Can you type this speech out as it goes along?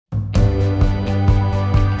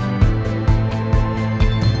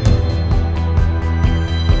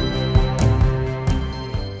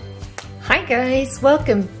guys,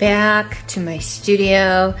 welcome back to my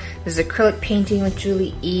studio. This is acrylic painting with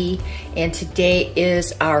Julie E, and today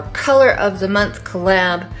is our color of the month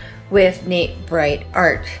collab with Nate Bright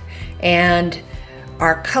Art, and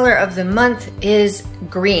our color of the month is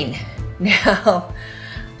green. Now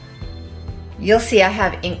you'll see I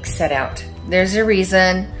have ink set out. There's a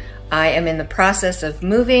reason. I am in the process of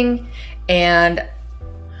moving, and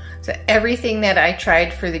so everything that I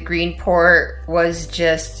tried for the green pour was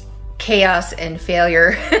just chaos and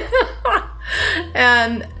failure.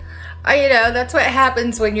 And you know, that's what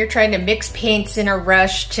happens when you're trying to mix paints in a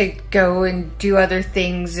rush to go and do other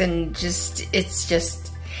things, and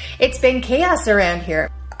it's been chaos around here.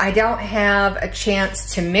 I don't have a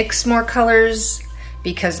chance to mix more colors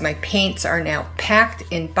because my paints are now packed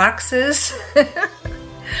in boxes.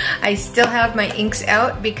 I still have my inks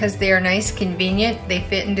out because they are nice, convenient. They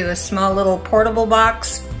fit into a small little portable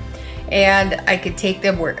box, and I could take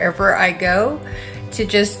them wherever I go to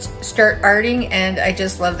just start arting, and I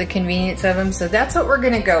just love the convenience of them. So that's what we're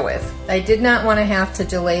gonna go with. I did not want to have to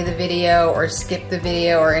delay the video or skip the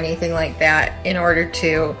video or anything like that in order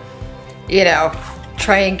to, you know,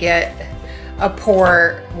 try and get a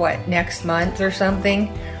pour, what, next month or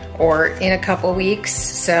something, or in a couple weeks.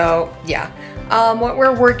 So yeah. What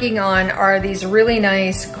we're working on are these really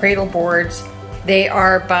nice cradle boards. They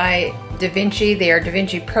are by Vinci. They are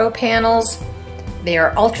Vinci Pro panels. They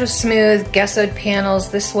are ultra smooth gessoed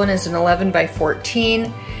panels. This one is an 11 by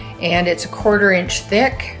 14, and it's a 1/4 inch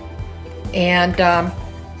thick. And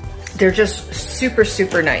they're just super,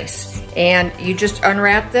 super nice. And you just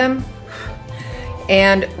unwrap them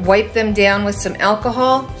and wipe them down with some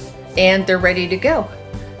alcohol, and they're ready to go.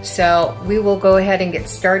 So we will go ahead and get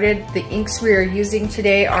started. The inks we are using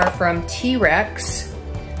today are from TRex.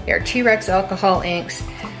 They are TRex alcohol inks.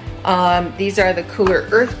 These are the Cooler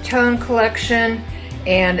Earth Tone collection,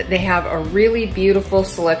 and they have a really beautiful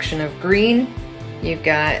selection of green. You've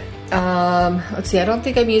got, let's see, I don't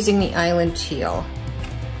think I'm using the Island Teal.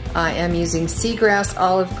 I am using Seagrass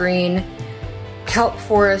Olive Green, Kelp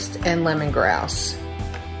Forest, and Lemongrass.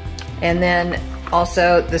 And then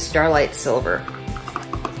also the Starlight Silver.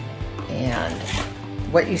 And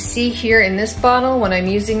what you see here in this bottle when I'm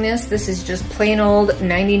using this is just plain old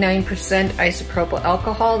 99% isopropyl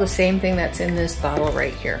alcohol, the same thing that's in this bottle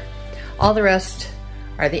right here. All the rest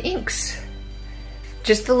are the inks.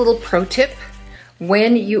 Just a little pro tip,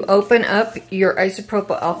 when you open up your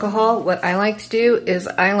isopropyl alcohol, what I like to do is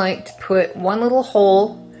I like to put one little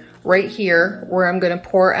hole right here where I'm gonna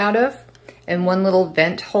pour out of, and one little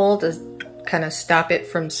vent hole to kind of stop it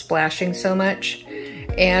from splashing so much.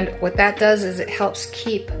 And what that does is it helps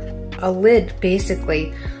keep a lid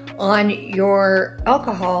basically on your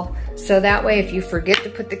alcohol, so that way if you forget to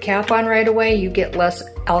put the cap on right away, you get less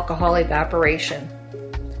alcohol evaporation.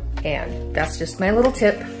 And that's just my little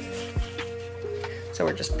tip. So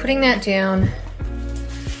we're just putting that down,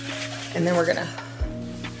 and then we're gonna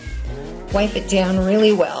wipe it down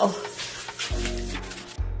really well.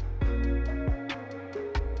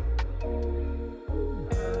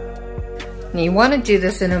 And you want to do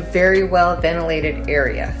this in a very well ventilated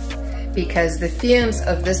area because the fumes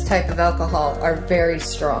of this type of alcohol are very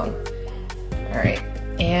strong. All right,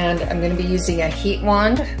 and I'm going to be using a heat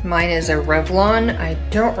wand. Mine is a Revlon. I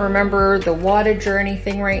don't remember the wattage or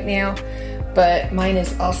anything right now, but mine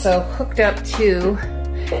is also hooked up to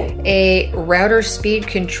a router speed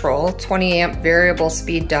control, 20 amp variable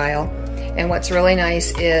speed dial. And what's really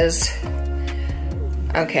nice is,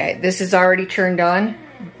 okay, this is already turned on,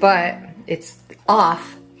 but it's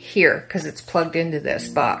off here because it's plugged into this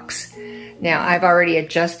box. Now I've already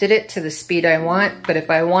adjusted it to the speed I want, but if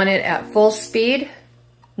I want it at full speed,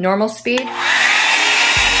 normal speed, I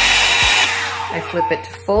flip it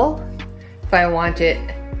to full. If I want it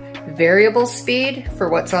variable speed for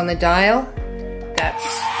what's on the dial, that's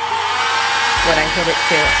what I hit it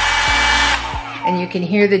to. And you can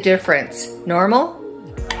hear the difference. Normal,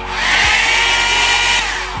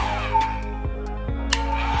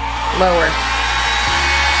 lower.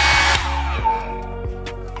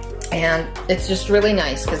 And it's just really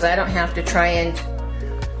nice because I don't have to try and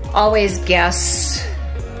always guess,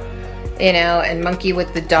 you know, and monkey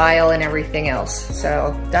with the dial and everything else.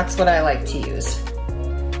 So that's what I like to use.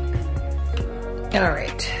 All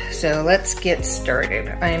right, so let's get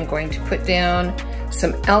started. I am going to put down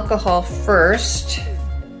some alcohol first,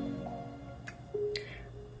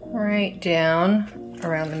 right down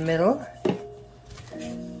around the middle,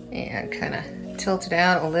 and kind of tilt it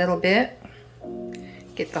out a little bit.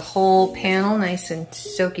 Get the whole panel nice and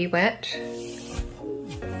soaky wet.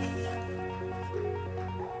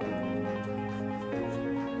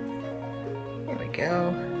 There we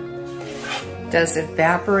go. does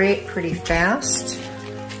evaporate pretty fast.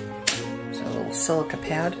 So a little silica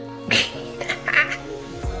pad.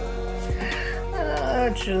 Oh,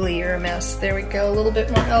 Julie, you're a mess. There we go. A little bit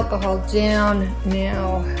more alcohol down.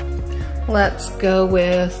 Now, let's go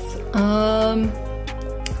with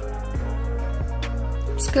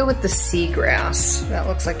the seagrass. That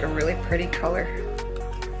looks like a really pretty color.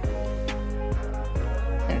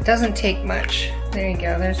 And it doesn't take much. There you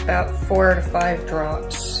go. There's about 4 to 5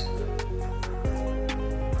 drops.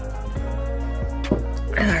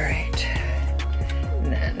 All right.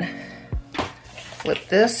 And then flip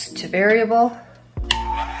this to variable.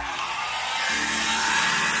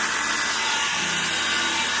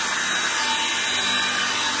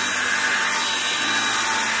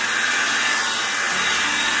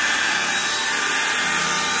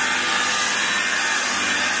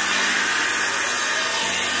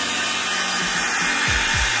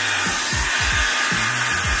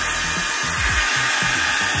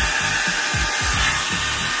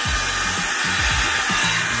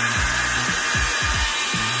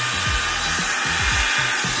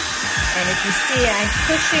 And if you see, I'm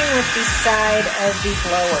pushing with the side of the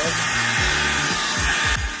blower.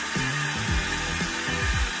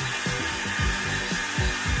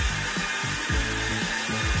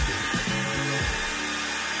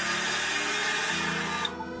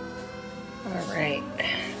 All right,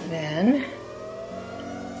 then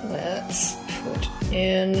let's put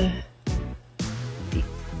in the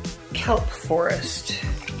kelp forest.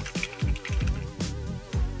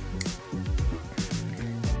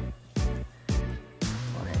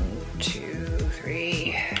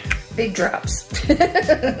 Big drops.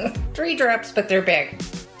 3 drops, but they're big.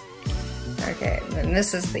 Okay, and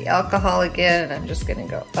this is the alcohol again. I'm just gonna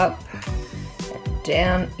go up and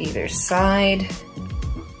down either side.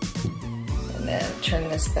 And then turn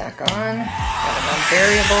this back on. Got it on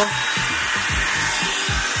variable.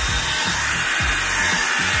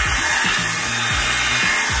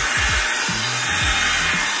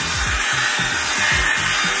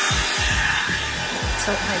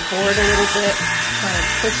 Tilt my board a little bit. Kind of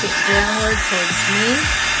push it downward towards me.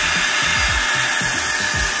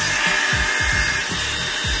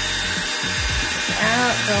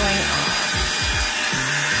 Without going off.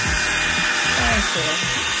 Thank you.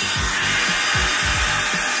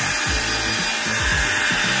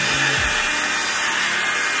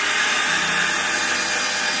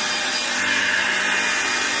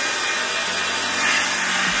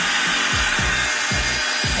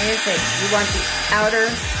 Like I said, you want the outer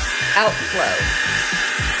outflow.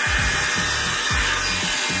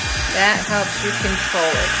 That helps you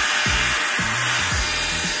control it.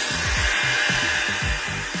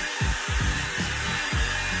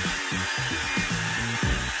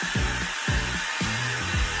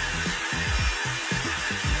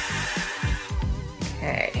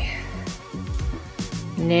 Okay.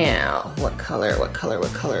 Now, what color?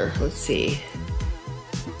 Let's see.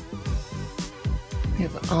 We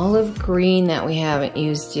have olive green that we haven't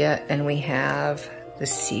used yet, and we have the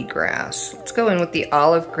seagrass. Let's go in with the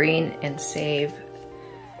olive green and save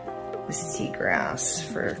the seagrass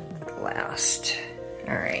for last.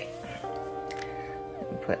 All right.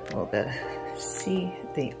 Put a little bit of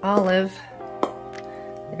the olive.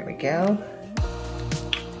 There we go.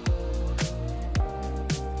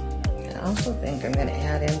 I also think I'm going to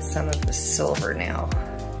add in some of the silver now.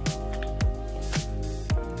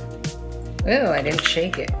 Oh, I didn't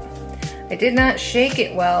shake it. I did not shake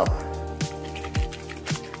it well.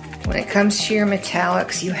 When it comes to your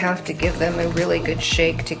metallics, you have to give them a really good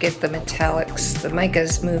shake to get the metallics, the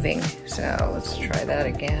micas moving. So let's try that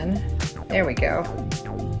again. There we go.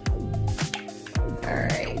 All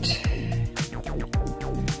right.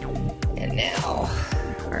 And now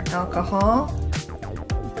our alcohol.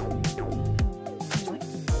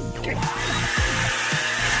 Okay.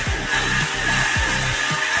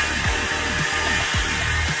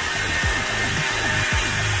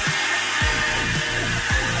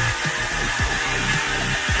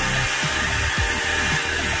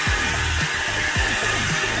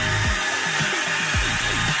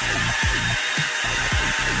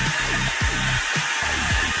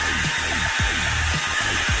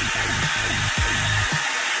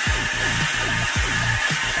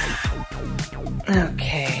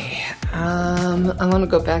 Okay, I want to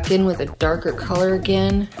go back in with a darker color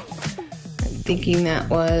again. I'm thinking that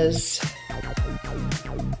was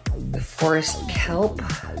the forest kelp. I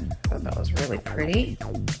thought that was really pretty. There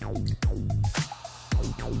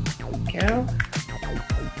we go.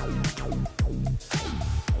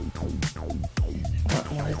 I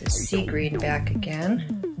want more of the sea green back again.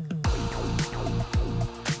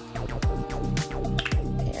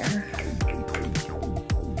 There.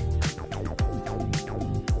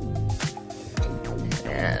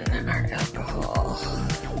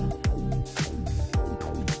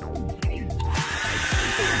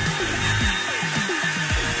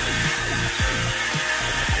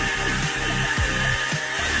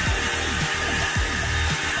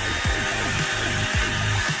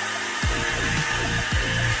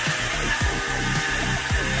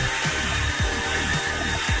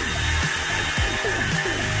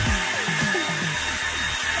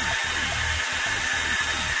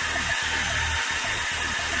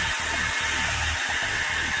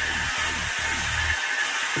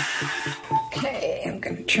 Okay, I'm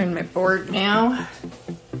gonna turn my board now.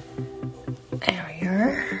 There we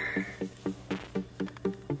are.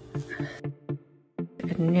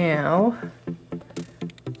 And now,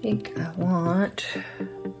 I think I want,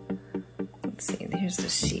 let's see, there's the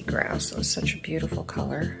seagrass. It was such a beautiful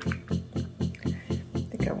color. I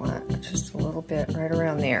think I want just a little bit right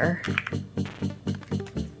around there.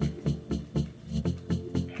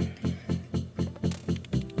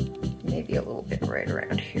 Maybe a little bit right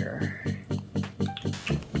around here.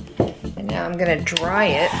 And now I'm gonna dry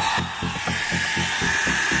it.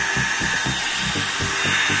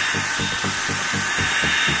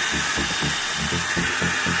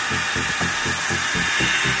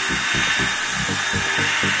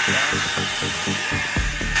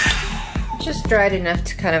 Just dried enough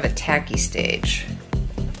to kind of a tacky stage.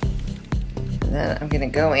 And then I'm gonna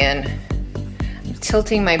go in, I'm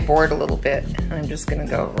tilting my board a little bit, and I'm just gonna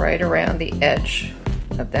go right around the edge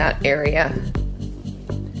of that area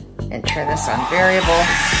and turn this on variable.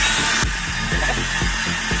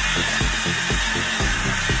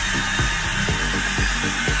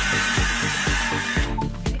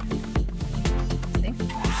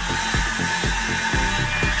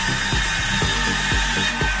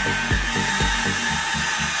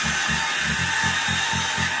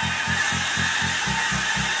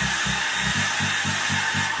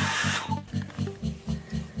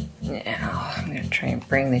 Now I'm going to try and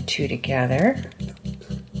bring the two together.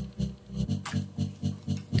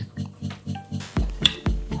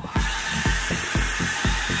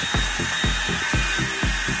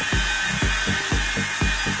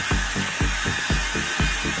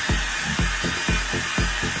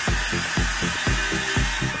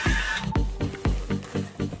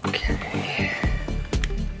 Okay,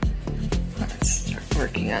 let's start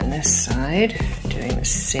working on this side, doing the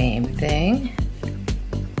same thing.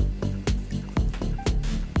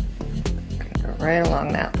 Right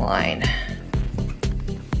along that line.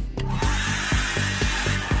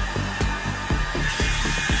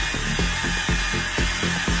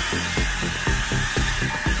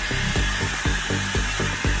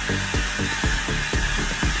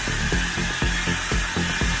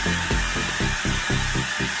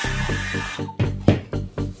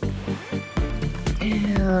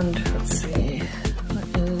 And let's see, what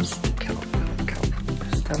is the kelp?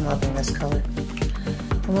 I'm loving this color.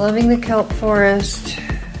 I'm loving the kelp forest.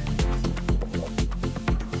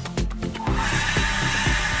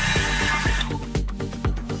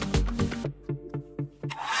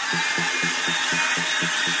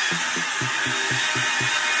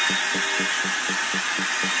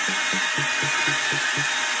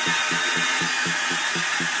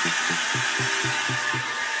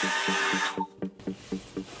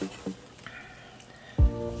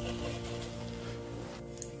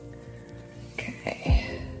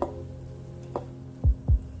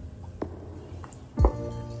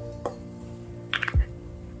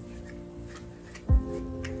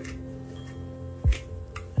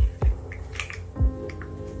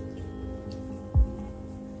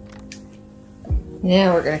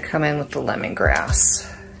 Now we're going to come in with the lemongrass.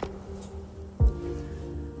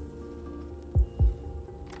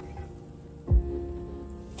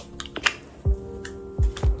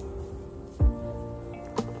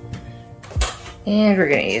 And we're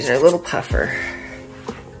going to use our little puffer.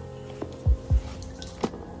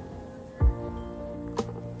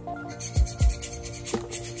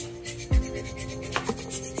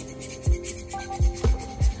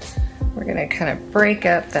 We're going to kind of break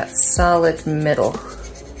up that solid middle.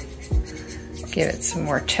 Give it some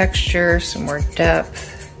more texture, some more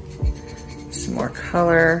depth, some more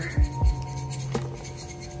color.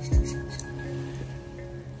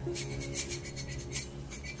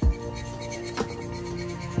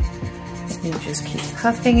 You just keep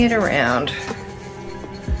huffing it around.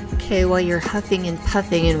 Okay, while you're huffing and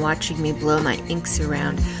puffing and watching me blow my inks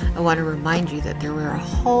around, I want to remind you that there were a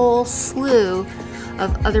whole slew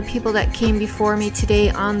of other people that came before me today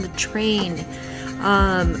on the train.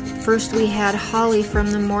 First we had Holly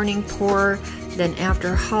from the Morning Pour, then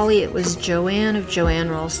after Holly it was Joanne of Joanne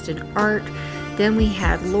Ralston Art, then we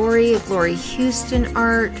had Lori of Lori Houston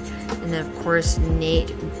Art, and then of course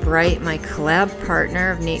Nate Bright, my collab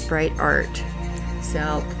partner of Nate Bright Art.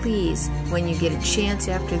 So please, when you get a chance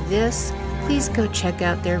after this, please go check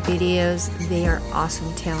out their videos. They are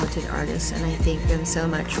awesome, talented artists, and I thank them so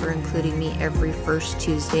much for including me every first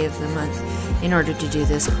Tuesday of the month in order to do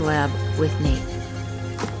this collab with Nate.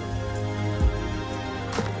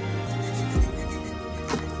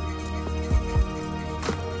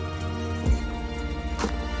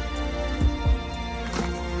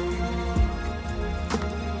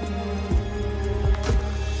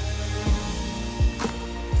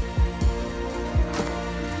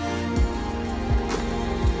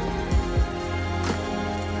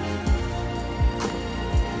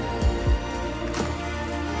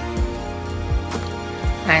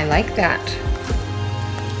 I like that.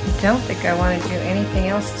 I don't think I want to do anything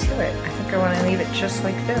else to it. I think I want to leave it just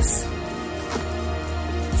like this.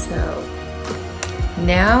 So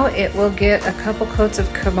now it will get a couple coats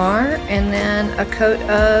of Kamar and then a coat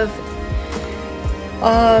of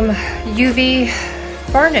UV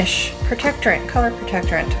varnish protectorant, color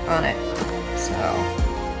protectorant on it. So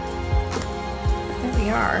there we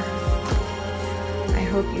are. I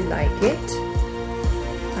hope you like it.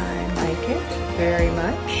 I like it very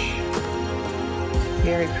much.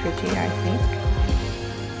 Very pretty, I think.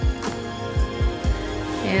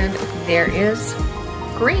 And there is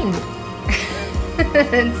green.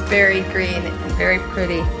 It's very green and very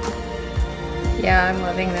pretty. Yeah, I'm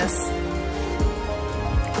loving this.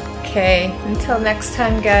 Okay, until next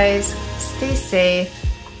time, guys, stay safe.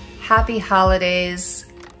 Happy holidays.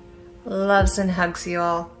 Loves and hugs you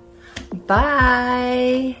all.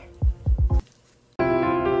 Bye.